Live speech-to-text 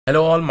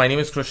Hello all, my name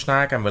is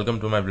Krishnak and welcome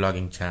to my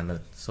vlogging channel.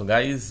 So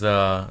guys,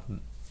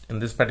 in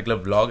this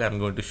particular vlog I'm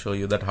going to show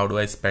you that how do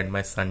I spend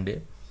my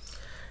Sunday,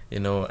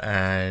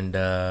 and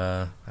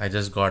I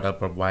just got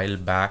up a while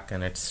back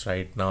and it's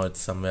right now it's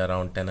somewhere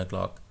around 10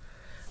 o'clock.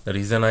 The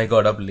reason I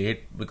got up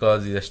late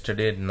because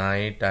yesterday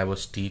night I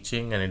was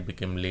teaching and it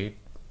became late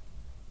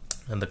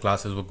and the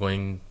classes were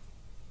going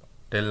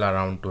till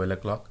around 12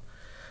 o'clock,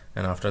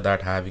 and after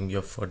that having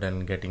your food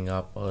and getting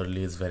up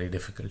early is very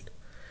difficult.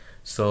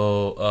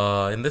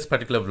 So in this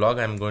particular vlog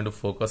I'm going to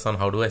focus on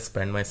how do I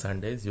spend my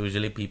Sundays.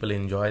 Usually people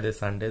enjoy their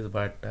Sundays,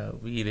 but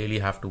we really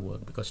have to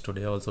work because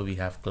today also we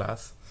have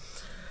class,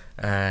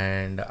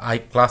 and I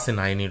class in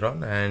IDEs,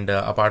 and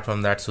apart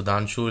from that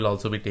Sudhanshu will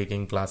also be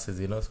taking classes,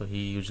 so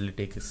he usually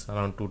takes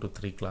around 2 to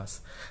 3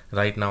 class.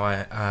 Right now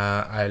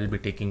I'll be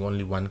taking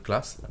only one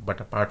class, but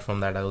apart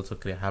from that I also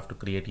have to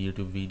create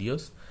YouTube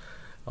videos,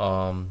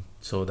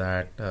 so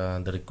that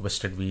the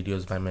requested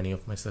videos by many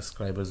of my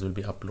subscribers will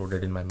be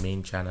uploaded in my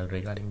main channel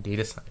regarding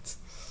data science.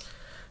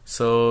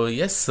 So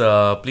yes,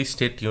 please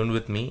stay tuned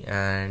with me,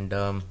 and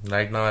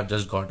right now I've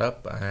just got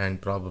up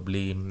and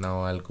probably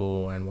now I'll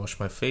go and wash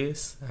my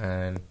face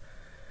and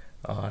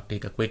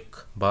take a quick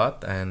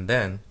bath and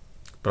then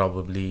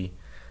probably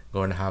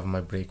go and have my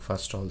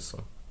breakfast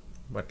also.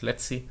 But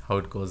let's see how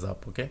it goes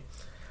up, okay?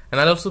 And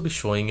I'll also be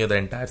showing you the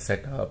entire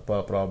setup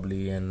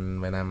probably,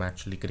 and when I'm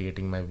actually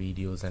creating my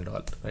videos and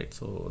all, right?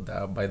 So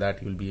by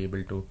that you'll be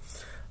able to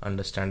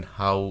understand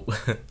how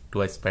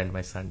do I spend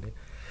my Sunday.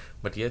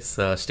 But yes,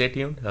 stay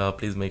tuned.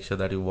 Please make sure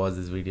that you watch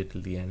this video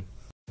till the end.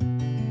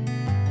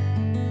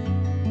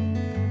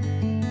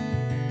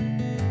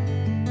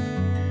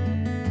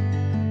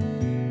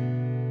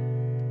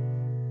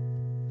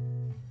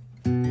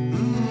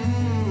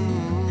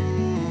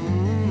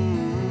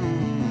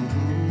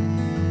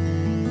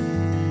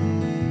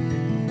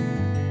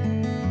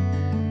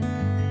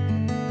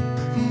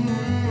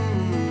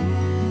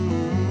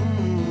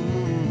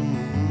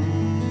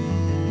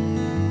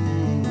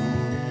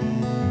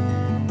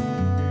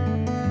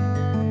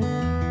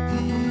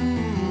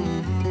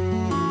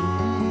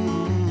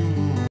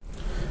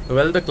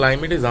 Well, the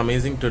climate is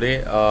amazing today.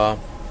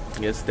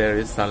 Yes, there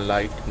is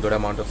sunlight, good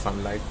amount of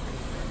sunlight.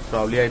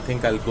 Probably I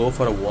think I'll go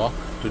for a walk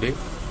today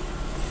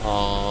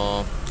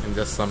in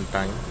just some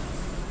time.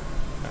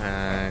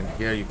 And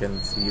here you can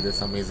see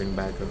this amazing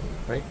background,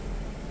 right?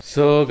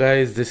 So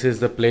guys, this is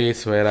the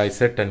place where I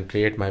sit and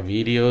create my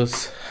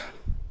videos.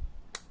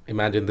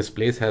 Imagine this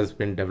place has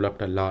been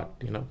developed a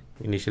lot,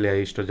 Initially I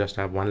used to just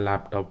have one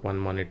laptop, one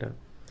monitor.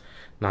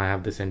 Now I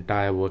have this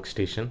entire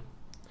workstation.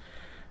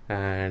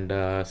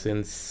 And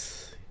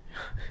since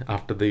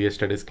after the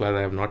yesterday's class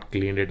I have not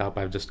cleaned it up,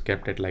 I've just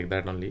kept it like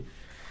that only,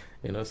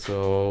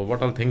 so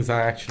what all things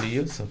I actually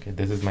use. Okay,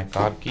 this is my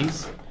car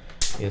keys.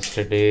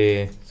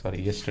 Yesterday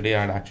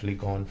I had actually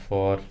gone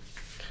for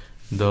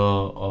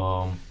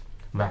the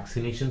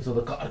vaccination, so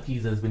the car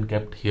keys has been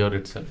kept here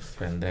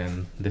itself. And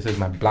then this is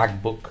my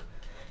black book,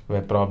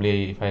 where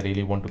probably if I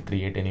really want to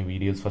create any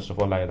videos, first of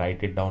all I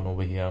write it down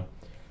over here,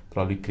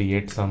 probably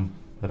create some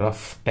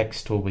rough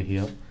text over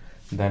here,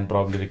 then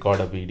probably record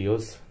a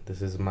videos.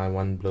 This is my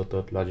one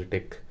Bluetooth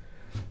Logitech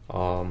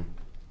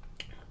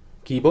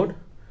keyboard.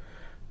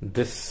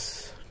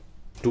 This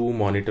 2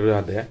 monitors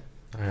are there,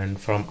 and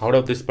from out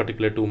of this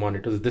particular 2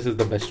 monitors, this is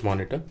the best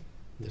monitor,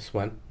 this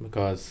one,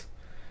 because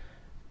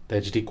the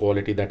HD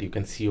quality that you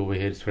can see over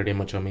here is pretty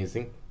much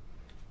amazing.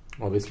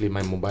 Obviously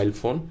my mobile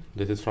phone,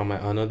 this is from my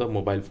another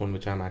mobile phone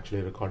which I'm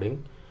actually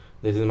recording.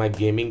 This is my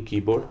gaming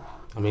keyboard,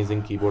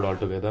 amazing keyboard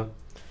altogether.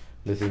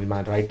 This is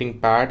my writing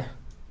pad,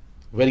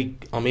 very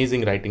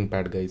amazing writing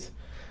pad, guys.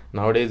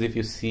 Nowadays if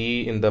you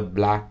see in the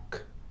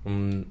black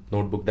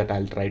notebook that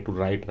I'll try to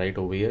write right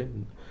over here,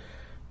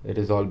 it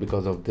is all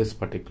because of this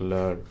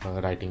particular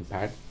writing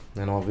pad.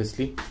 And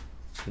obviously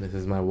this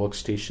is my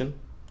workstation,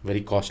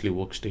 very costly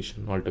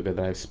workstation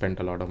altogether. I've spent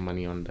a lot of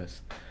money on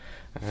this.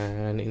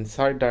 And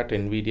inside that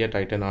NVIDIA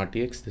Titan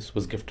RTX, this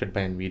was gifted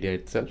by NVIDIA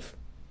itself,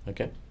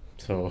 okay?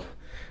 So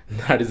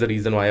that is the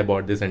reason why I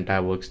bought this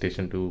entire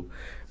workstation, to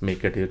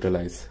make it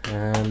utilize.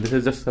 And this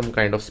is just some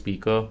kind of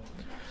speaker.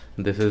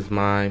 This is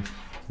my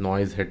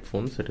noise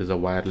headphones. It is a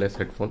wireless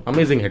headphone,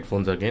 amazing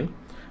headphones again.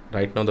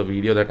 Right now the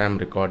video that I'm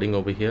recording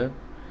over here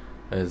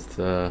is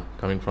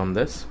coming from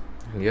this.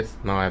 And yes,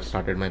 now I've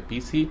started my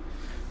PC.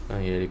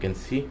 Here you can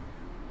see,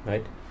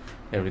 right,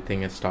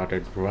 everything has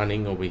started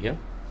running over here.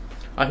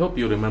 I hope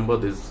you remember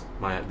this.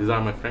 These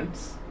are my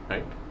friends,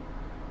 right?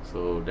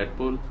 So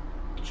Deadpool,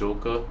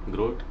 Joker,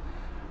 Groot.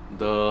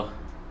 The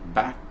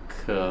back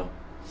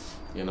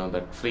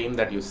that frame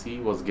that you see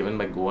was given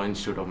by Goa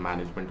Institute of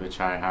Management, which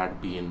I had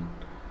been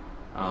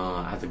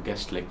as a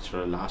guest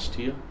lecturer last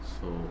year.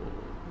 So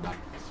that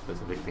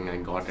specific thing I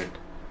got it.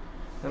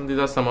 And these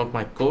are some of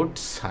my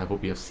quotes. I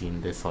hope you have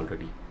seen this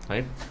already,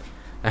 right?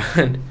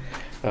 And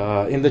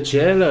in the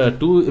chair,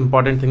 2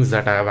 important things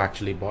that I have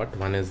actually bought.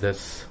 One is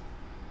this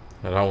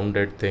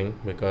rounded thing,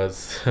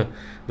 because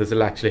this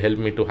will actually help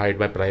me to hide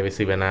my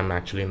privacy when I'm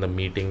actually in the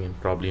meeting and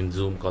probably in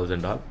Zoom calls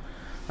and all.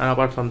 And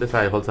apart from this,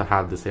 I also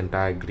have this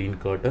entire green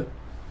curtain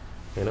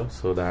you know,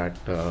 so that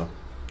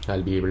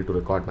I'll be able to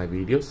record my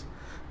videos.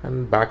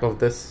 And back of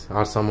this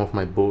are some of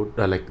my board,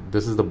 like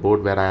this is the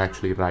board where I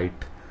actually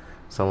write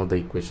some of the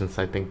equations.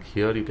 I think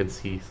here you can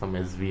see some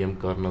SVM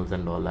kernels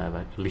and all I have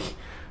actually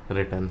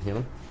written, you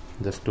know,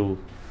 just to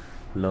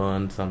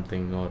learn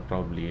something or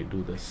probably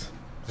do this.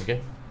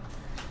 Okay.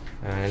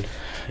 And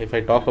if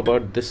I talk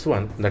about this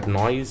one, that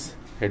noise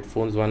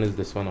headphones one is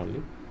this one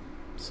only.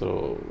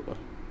 So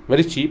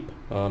very cheap,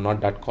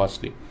 not that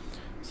costly,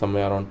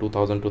 somewhere around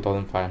 2000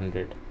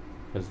 2500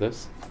 is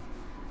this.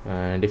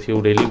 And if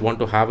you really want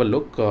to have a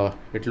look,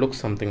 it looks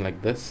something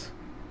like this.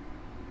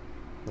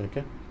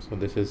 Okay, so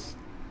this is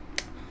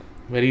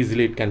very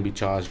easily, it can be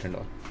charged and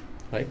all,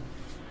 right?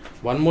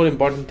 One more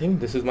important thing,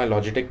 this is my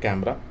Logitech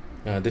camera.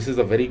 This is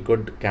a very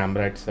good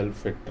camera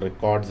itself. It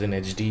records in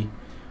HD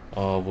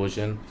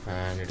version,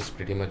 and it is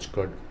pretty much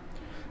good,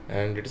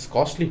 and it is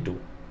costly too,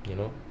 you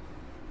know.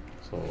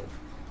 So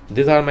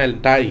these are my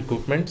entire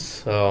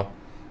equipments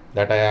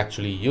that I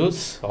actually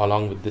use,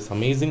 along with this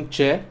amazing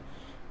chair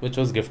which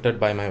was gifted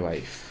by my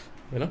wife,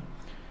 you know.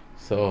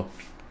 So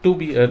to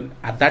be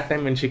at that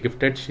time when she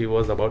gifted, she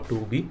was about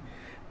to be,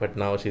 but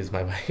now she's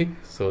my wife.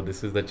 So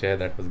this is the chair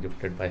that was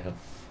gifted by her,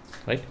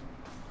 right?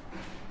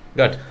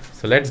 Good.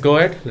 So let's go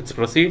ahead, let's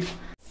proceed.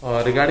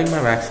 Regarding my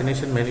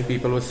vaccination, many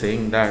people were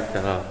saying that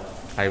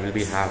I will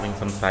be having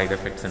some side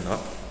effects and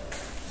all.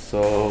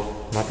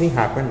 So nothing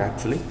happened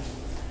actually,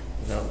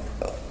 you know.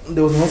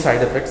 There was no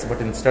side effects,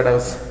 but instead I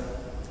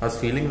was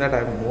feeling that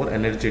I'm more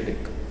energetic.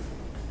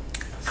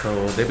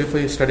 So day before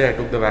yesterday I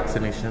took the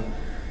vaccination.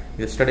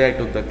 Yesterday I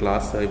took the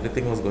class, so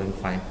everything was going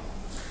fine.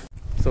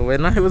 So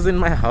when I was in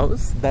my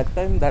house, that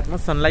time that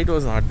much sunlight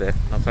was not there.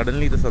 Now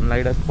suddenly the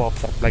sunlight has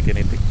popped up like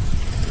anything.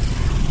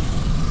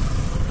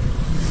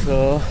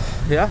 So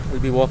yeah,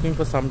 we'll be walking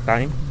for some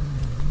time.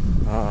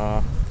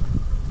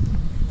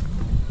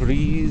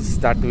 Breeze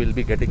that we'll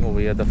be getting over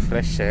here, the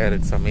fresh air,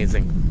 it's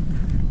amazing.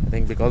 I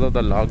think because of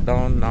the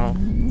lockdown now,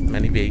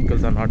 many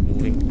vehicles are not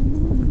moving.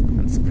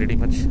 It's pretty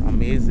much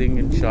amazing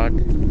in short,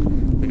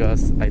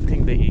 because I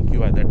think the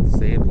EQI,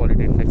 that air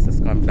quality index, has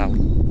come down,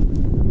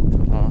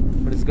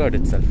 but it's good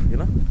itself, you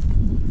know.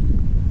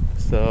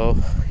 So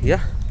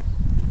yeah,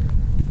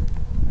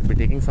 I'll be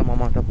taking some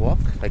amount of walk,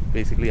 like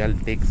basically I'll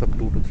take some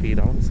 2 to 3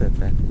 rounds and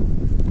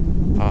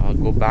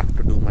then go back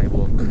to do my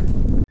work.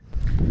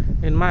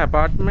 In my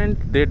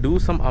apartment they do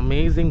some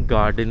amazing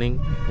gardening,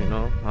 you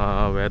know,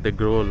 where they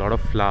grow a lot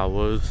of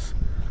flowers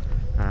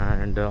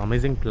and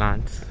amazing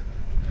plants.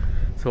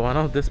 So one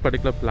of this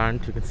particular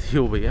plant, you can see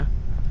over here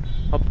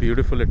how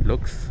beautiful it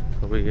looks.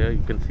 Over here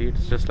you can see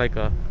it's just like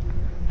a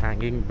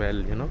hanging bell,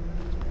 you know.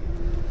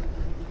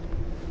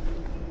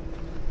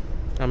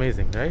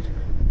 Amazing, right?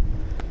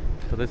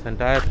 So this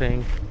entire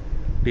thing,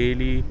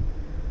 daily,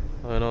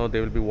 you know,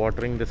 they will be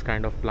watering this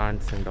kind of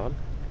plants and all.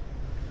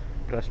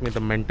 Trust me, the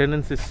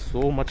maintenance is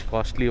so much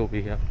costly over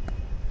here.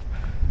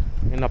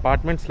 In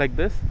apartments like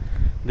this,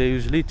 they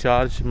usually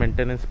charge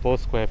maintenance per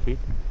square feet,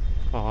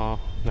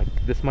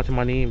 like this much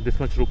money, this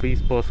much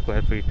rupees per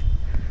square feet,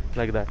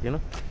 like that, you know.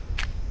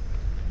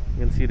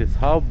 You can see this,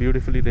 how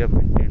beautifully they have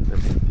maintained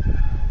this.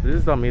 This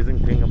is the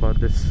amazing thing about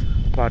this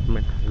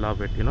apartment.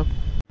 Love it, you know.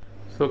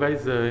 So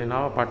guys, in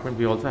our apartment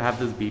we also have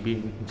this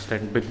BB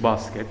instant big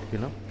basket, you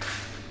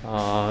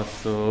know.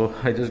 So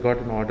I just got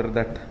an order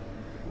that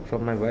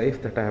from my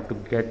wife that I have to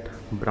get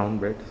brown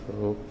bread,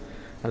 so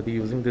I'll be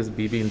using this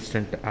BB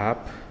instant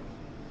app.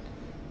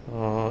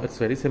 It's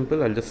very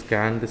simple. I'll just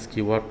scan this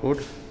QR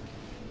code.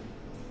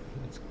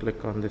 Let's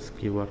click on this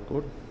QR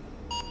code.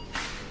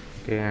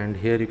 Okay, and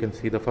here you can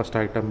see the first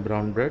item,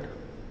 brown bread.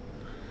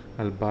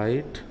 I'll buy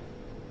it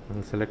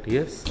and select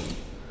yes,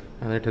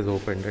 and it has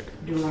opened it.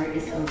 Door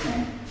is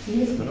open.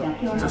 Please pick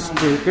up your Just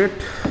take it.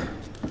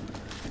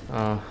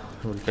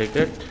 We'll take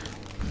it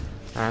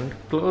and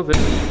close it.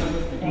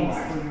 Thanks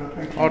for your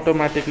purchase.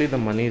 Automatically the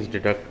money is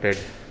deducted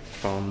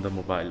from the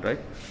mobile, right?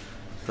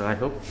 So I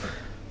hope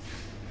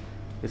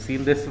you've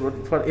seen this.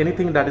 For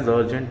anything that is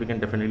urgent, we can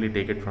definitely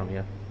take it from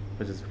here,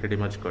 which is pretty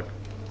much good.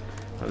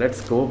 Now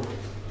let's go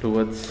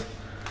towards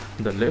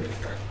the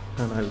lift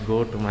and I'll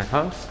go to my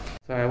house.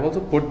 So I have also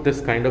put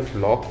this kind of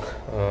lock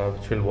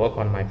which will work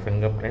on my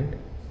fingerprint.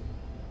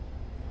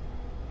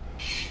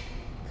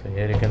 So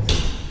here you can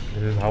see,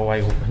 this is how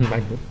I open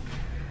my door.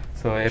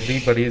 So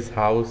everybody's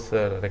house,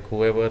 like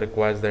whoever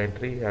requires the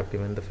entry, I have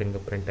given the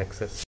fingerprint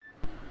access.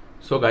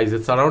 So guys,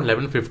 it's around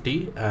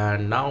 11:50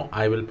 and now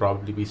I will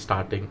probably be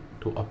starting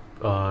to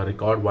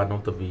record one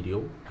of the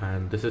video,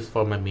 and this is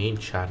for my main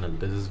channel.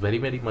 This is very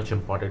much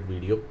important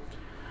video,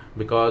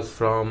 because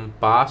from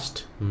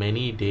past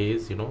many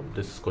days, you know,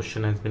 this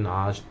question has been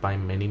asked by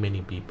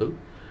many people.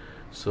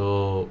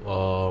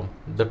 So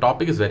the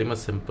topic is very much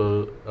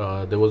simple.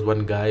 There was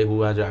one guy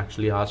who has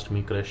actually asked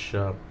me, Krish,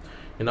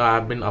 you know,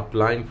 I've been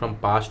applying from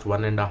past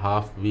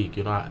 1.5 weeks.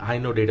 You know, I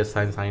know data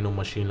science, I know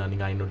machine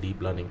learning, I know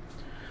deep learning,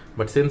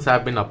 but since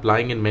I've been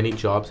applying in many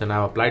jobs, and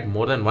I've applied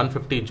more than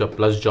 150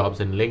 plus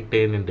jobs in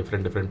LinkedIn in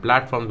different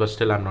platforms, but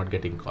still I'm not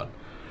getting called.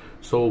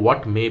 So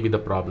what may be the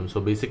problem? So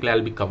basically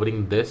I'll be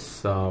covering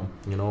this,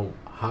 you know,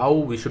 how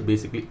we should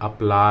basically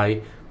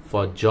apply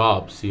for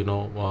jobs, you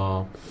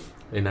know,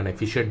 in an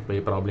efficient way,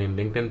 probably in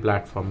LinkedIn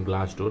platform,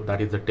 Glassdoor. That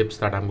is the tips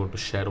that I'm going to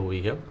share over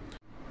here.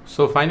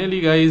 So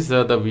finally guys,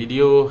 the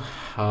video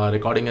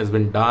recording has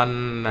been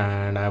done,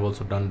 and I've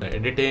also done the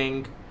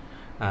editing,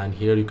 and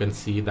here you can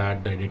see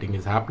that the editing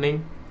is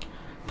happening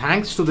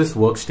thanks to this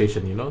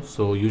workstation, you know.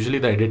 So usually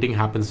the editing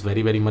happens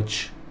very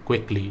much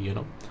quickly, you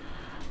know.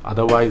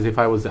 Otherwise, if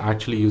I was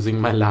actually using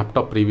my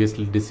laptop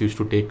previously, this used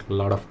to take a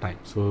lot of time.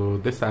 So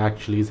this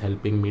actually is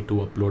helping me to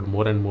upload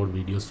more and more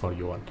videos for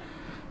you all.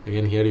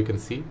 Again, here you can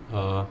see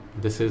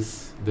this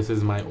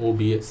is my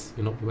OBS,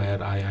 you know,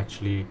 where I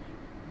actually,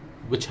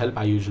 which help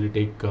I usually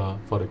take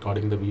for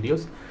recording the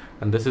videos.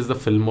 And this is the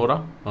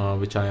Filmora,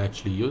 which I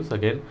actually use.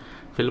 Again,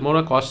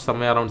 Filmora costs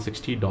somewhere around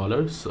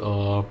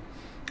 $60,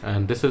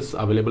 and this is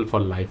available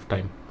for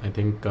lifetime. I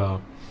think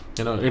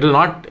you know, it will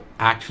not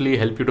actually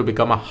help you to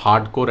become a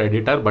hardcore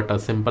editor, but a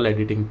simple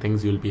editing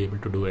things you'll be able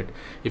to do it.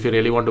 If you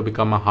really want to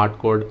become a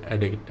hardcore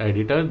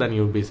editor, then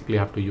you basically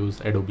have to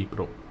use Adobe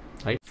Pro,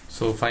 right?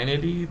 So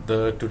finally,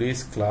 the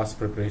today's class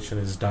preparation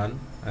is done,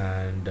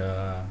 and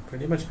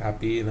pretty much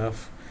happy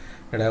enough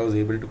that I was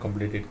able to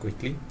complete it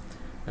quickly.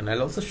 And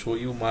I'll also show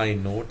you my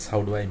notes,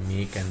 how do I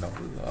make and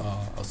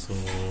all. So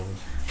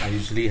I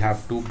usually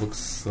have two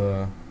books,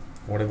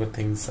 whatever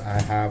things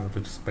I have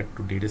with respect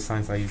to data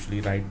science, I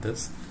usually write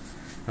this.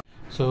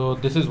 So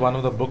this is one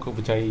of the book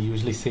which I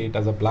usually say it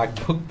as a black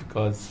book,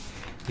 because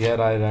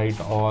here I write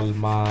all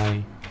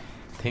my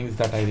things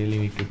that I really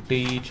need to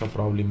teach or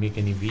probably make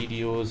any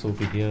videos.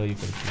 Over here you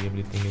can see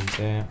everything is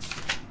there,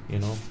 you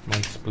know, my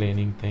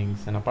explaining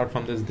things. And apart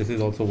from this, this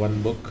is also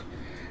one book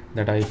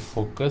that I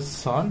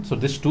focus on. So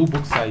these two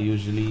books I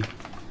usually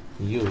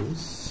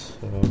use.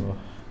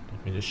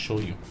 Let me just show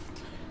you.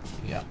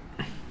 Yeah,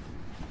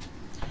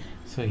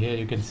 so here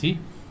you can see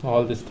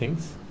all these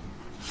things,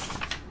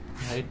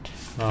 right?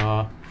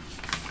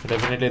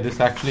 Definitely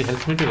this actually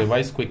helps me to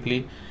revise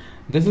quickly.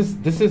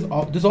 This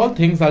all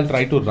things I'll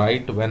try to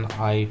write when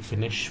I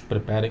finish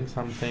preparing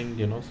something,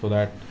 you know, so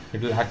that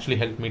it will actually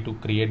help me to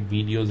create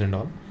videos and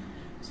all.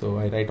 So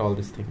I write all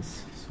these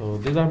things. So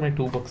these are my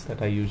two books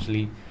that I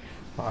usually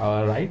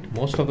write.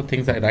 Most of the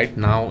things I write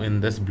now in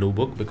this blue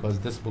book, because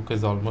this book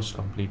is almost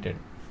completed.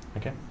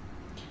 Okay.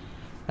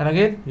 And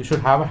again, you should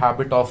have a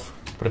habit of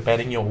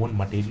preparing your own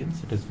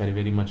materials. It is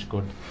very much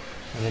good,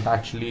 and it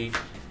actually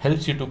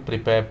helps you to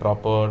prepare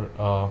proper,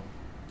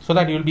 so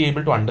that you'll be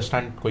able to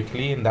understand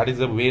quickly. And that is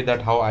the way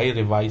that how I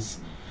revise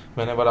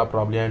whenever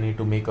I need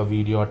to make a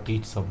video or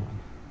teach someone,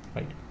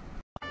 right?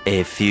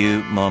 A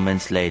few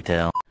moments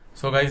later.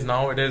 So guys,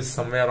 now it is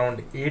somewhere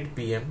around 8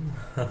 p.m.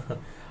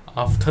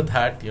 After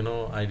that, you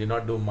know, I did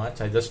not do much.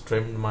 I just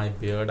trimmed my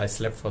beard. I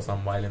slept for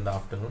some while in the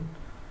afternoon.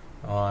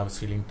 I was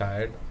feeling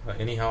tired.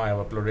 Anyhow, I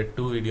have uploaded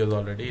 2 videos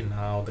already.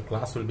 Now the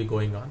class will be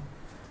going on.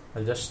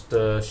 I'll just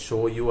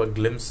show you a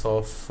glimpse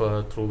of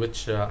through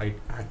which I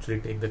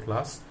actually take the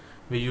class.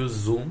 We use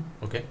Zoom,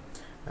 okay,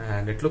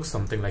 and it looks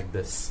something like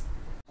this.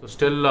 So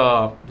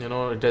still, you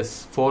know, it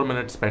is 4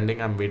 minutes pending.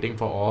 I'm waiting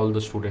for all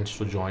the students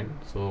to join.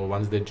 So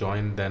once they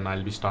join, then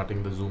I'll be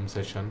starting the Zoom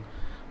session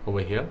over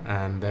here,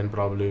 and then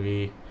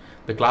probably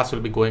the class will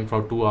be going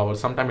for 2 hours.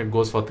 Sometimes it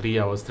goes for 3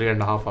 hours,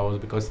 3.5 hours,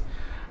 because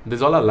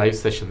these all are live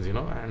sessions, you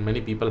know, and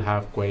many people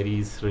have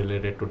queries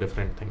related to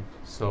different things.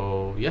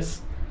 So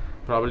yes,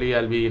 probably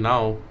I'll be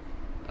now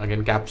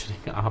again capturing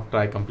after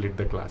I complete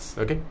the class.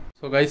 Okay,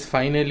 so guys,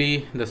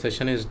 finally the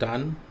session is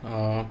done,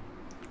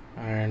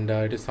 and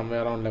it is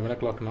somewhere around 11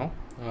 o'clock now.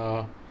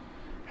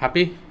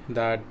 Happy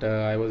that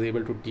I was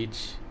able to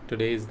teach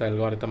today's the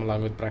algorithm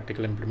along with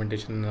practical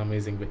implementation in an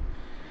amazing way.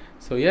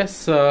 So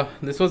yes,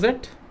 this was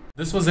it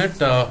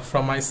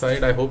from my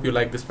side. I hope you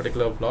like this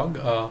particular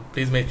vlog.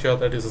 Please make sure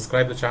that you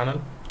subscribe the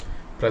channel,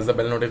 press the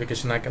bell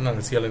notification icon, and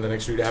I'll see you all in the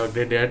next video. Have a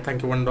great day ahead.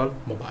 Thank you one and all.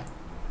 Bye bye.